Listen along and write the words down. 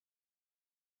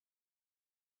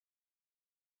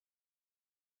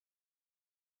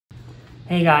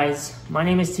Hey guys, my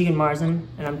name is Teagen Marsden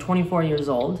and I'm 24 years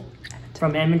old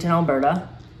from Edmonton, Alberta.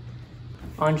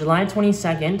 On July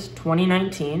 22nd,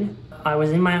 2019, I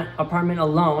was in my apartment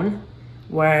alone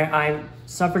where I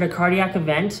suffered a cardiac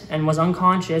event and was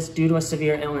unconscious due to a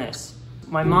severe illness.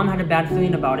 My mom had a bad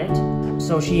feeling about it,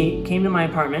 so she came to my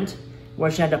apartment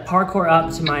where she had to parkour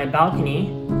up to my balcony.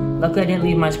 Luckily I didn't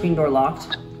leave my screen door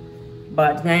locked,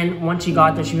 but then once she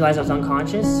got there she realized I was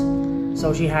unconscious,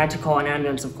 so she had to call an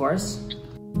ambulance, of course.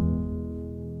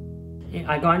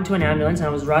 I got into an ambulance and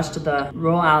I was rushed to the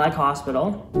Royal Alec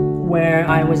Hospital where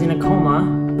I was in a coma,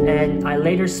 and I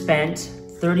later spent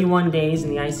 31 days in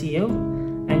the ICU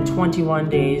and 21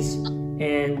 days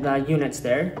in the units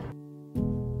there.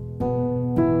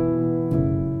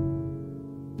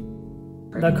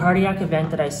 The cardiac event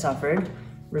that I suffered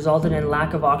resulted in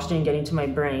lack of oxygen getting to my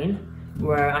brain,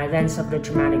 where I then suffered a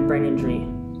traumatic brain injury.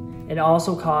 It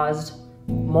also caused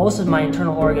most of my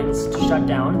internal organs to shut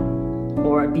down,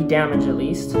 or be damaged at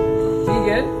least.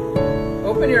 Teagen,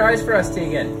 open your eyes for us,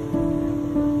 Teagen.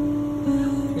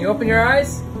 Can you open your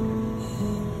eyes?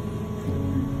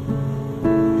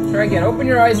 Try again, open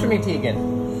your eyes for me, Teagen.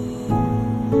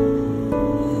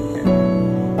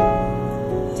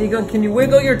 Teagen, can you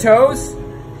wiggle your toes?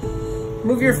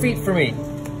 Move your feet for me.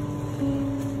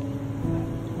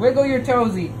 Wiggle your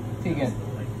toes, Teagen.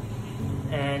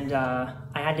 And I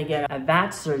had to get a VAT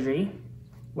surgery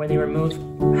where they removed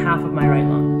half of my right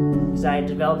lung because I had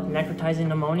developed necrotizing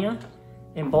pneumonia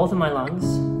in both of my lungs.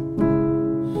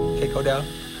 Okay, go down.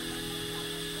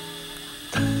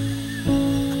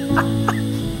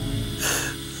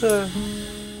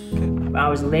 I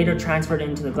was later transferred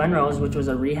into the Glenrose, which was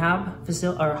a rehab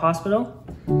facility or hospital,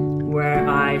 where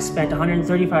I spent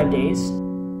 135 days.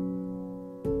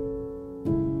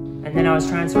 And then I was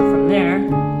transferred from there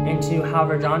into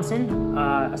Johnson,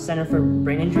 a center for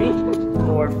brain injury,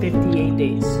 for 58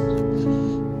 days.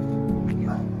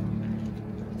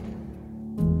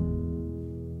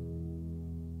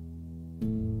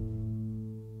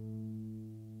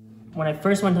 When I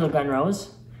first went to the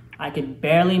Glenrose, I could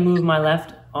barely move my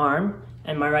left arm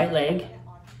and my right leg,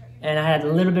 and I had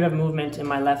a little bit of movement in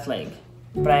my left leg,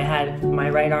 but my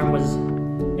right arm was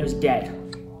dead.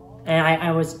 And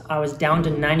I was down to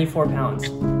 94 pounds,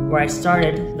 where I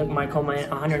started my coma at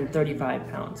 135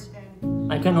 pounds.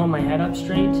 I couldn't hold my head up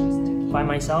straight by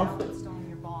myself,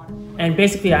 and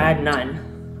basically I had none.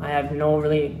 I have no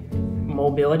really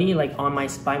mobility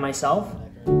by myself.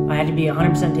 I had to be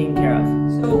 100% taken care of.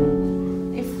 So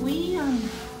if we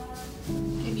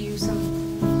give you some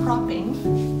propping,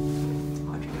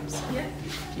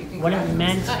 what it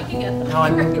meant, how I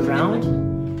moved around,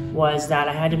 was that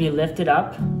I had to be lifted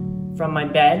up from my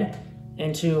bed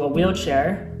into a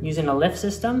wheelchair using a lift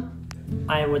system.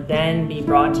 I would then be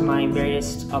brought to my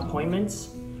various appointments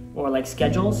or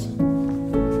schedules.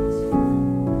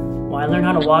 Well, I learned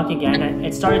how to walk again.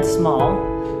 It started small,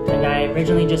 and I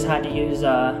originally just had to use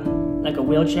a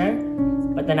wheelchair,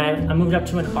 but then I moved up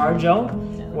to an arjo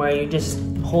where you just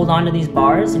hold on to these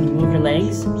bars and you move your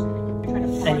legs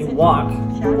and you walk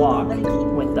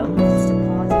with them.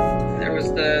 There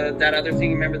was that other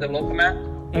thing, remember the Locomat?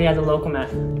 Oh yeah, the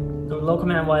Locomat. The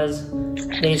Locomat was,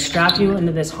 they strap you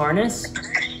into this harness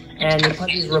and they put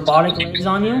these robotic legs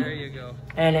on you, There you go.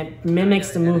 And it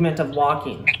mimics the movement of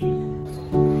walking. Do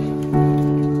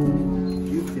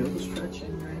you feel the stretch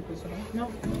in your ankles at all? No.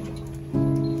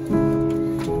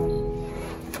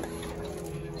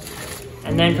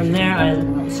 And then from there,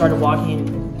 I started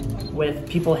walking with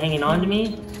people hanging on to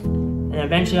me, and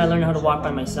eventually I learned how to walk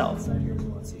by myself.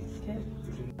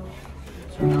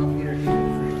 So now, Peter, you're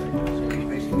free, right? So you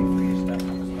basically free to step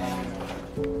on this ball.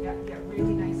 Yeah,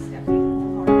 really nice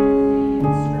stepping. Hard in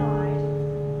stride.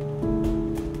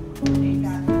 Take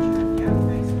that picture. Yeah,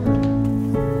 nice work.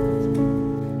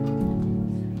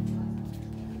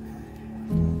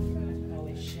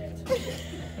 Holy shit.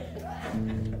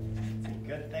 It's a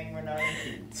good thing we're not in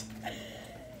teens.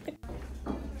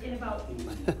 In about 5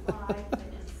 minutes.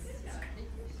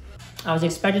 I was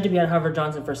expected to be at Harvard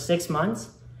Johnson for 6 months,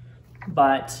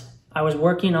 but I was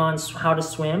working on how to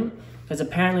swim, because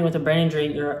apparently with a brain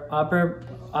injury, your upper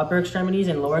extremities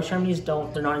and lower extremities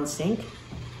they're not in sync.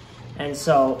 And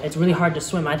so it's really hard to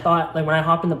swim. I thought, when I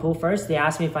hopped in the pool first, they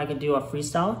asked me if I could do a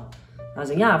freestyle. I was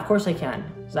like, yeah, of course I can.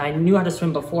 So I knew how to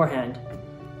swim beforehand.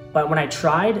 But when I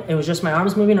tried, it was just my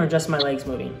arms moving or just my legs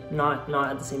moving, not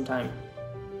at the same time.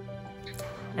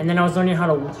 And then I was learning how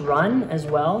to run as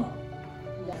well,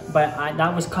 but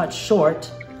that was cut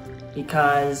short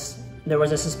because there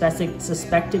was a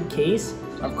suspected case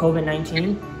of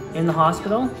COVID-19 in the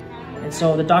hospital. And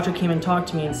so the doctor came and talked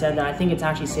to me and said that I think it's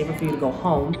actually safer for you to go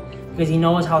home because he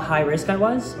knows how high risk I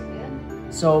was.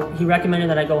 So he recommended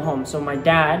that I go home. So my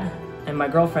dad and my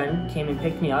girlfriend came and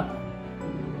picked me up.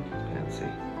 Let's see.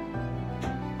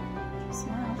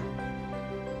 Smile.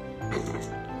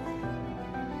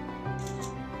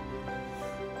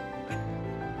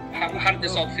 How did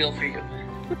this all feel for you?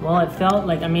 Well, it felt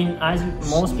like, I mean, as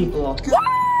most people,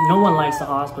 no one likes the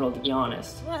hospital, to be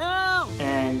honest.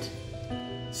 And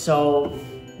so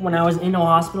when I was in the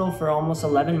hospital for almost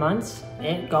 11 months,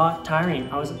 it got tiring.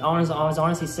 I was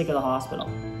honestly sick of the hospital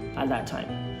at that time.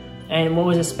 And what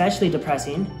was especially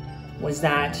depressing was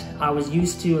that I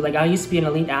used to be an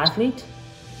elite athlete,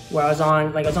 where I was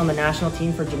on the national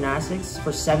team for gymnastics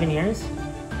for 7 years.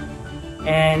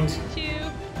 And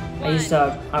I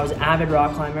was an avid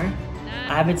rock climber,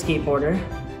 avid skateboarder,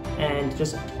 and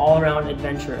just all-around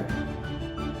adventurer.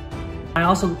 I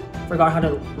also forgot how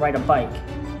to ride a bike.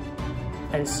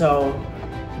 And so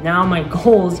now my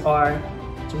goals are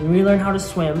to relearn how to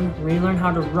swim, relearn how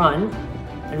to run,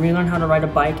 and relearn how to ride a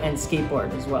bike and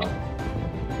skateboard as well.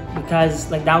 Because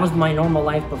that was my normal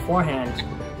life beforehand,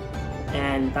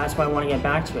 and that's why I want to get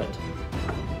back to it.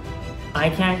 I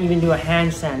can't even do a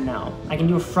handstand now. I can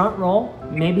do a front roll,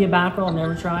 maybe a back roll, I've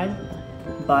never tried,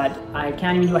 but I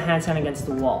can't even do a handstand against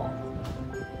the wall.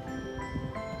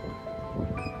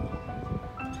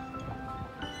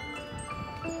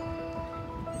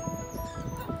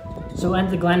 So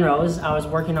at the Glenrose, I was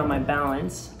working on my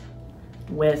balance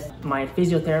with my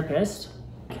physiotherapist.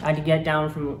 I had to get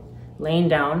down from laying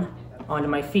down onto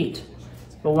my feet.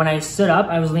 But when I stood up,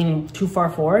 I was leaning too far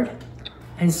forward.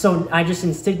 And so I just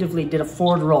instinctively did a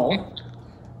forward roll.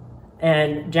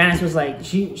 And Janice was like,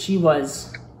 she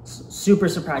was super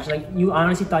surprised. She's like, you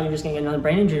honestly thought you were just gonna get another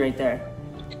brain injury right there.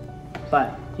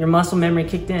 But your muscle memory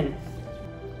kicked in.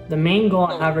 The main goal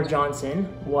at Harvard Johnson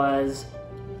was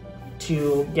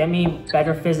to get me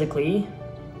better physically,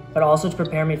 but also to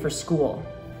prepare me for school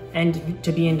and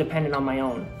to be independent on my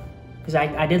own. Because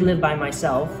I did live by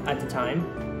myself at the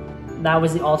time. That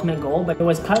was the ultimate goal, but it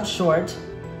was cut short,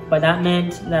 but that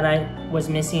meant that I was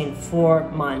missing 4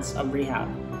 months of rehab.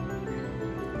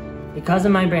 Because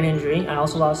of my brain injury, I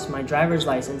also lost my driver's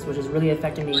license, which is really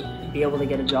affecting me to be able to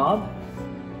get a job.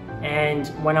 And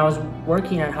when I was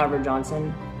working at Harvard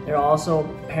Johnson, they're also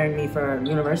preparing me for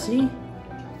university,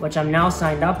 which I'm now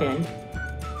signed up in,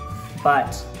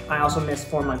 but I also missed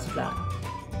 4 months of that.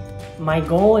 My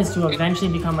goal is to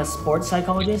eventually become a sports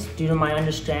psychologist due to my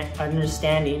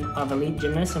understanding of elite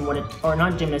gymnasts and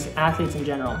athletes in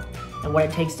general, and what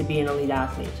it takes to be an elite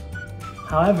athlete.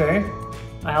 However,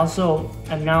 I also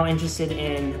am now interested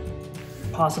in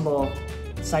possible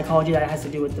psychology that has to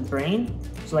do with the brain,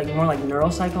 so more like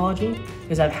neuropsychology,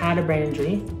 because I've had a brain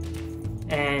injury,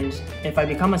 and if I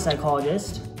become a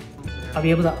psychologist, I'll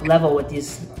be able to level with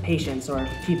these patients or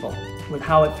people with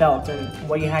how it felt and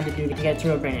what you had to do to get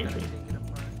through a brain injury.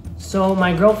 So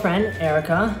my girlfriend,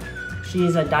 Erica, she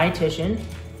is a dietitian,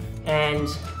 and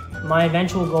my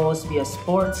eventual goal is to be a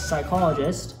sports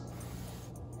psychologist,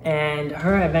 and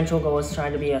her eventual goal is to try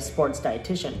to be a sports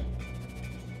dietitian.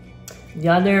 The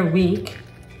other week,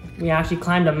 we actually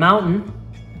climbed a mountain,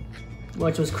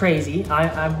 which was crazy.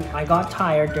 I got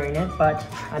tired during it, but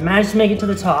I managed to make it to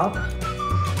the top.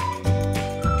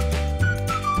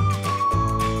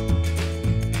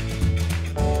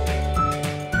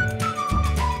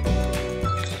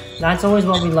 That's always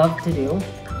what we love to do,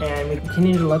 and we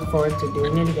continue to look forward to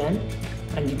doing it again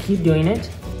and to keep doing it.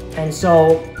 And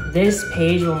so this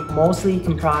page will mostly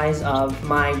comprise of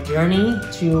my journey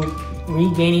to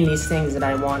regaining these things that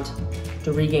I want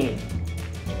to regain.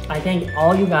 I thank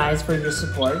all you guys for your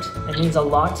support. It means a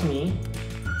lot to me.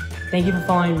 Thank you for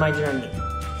following my journey.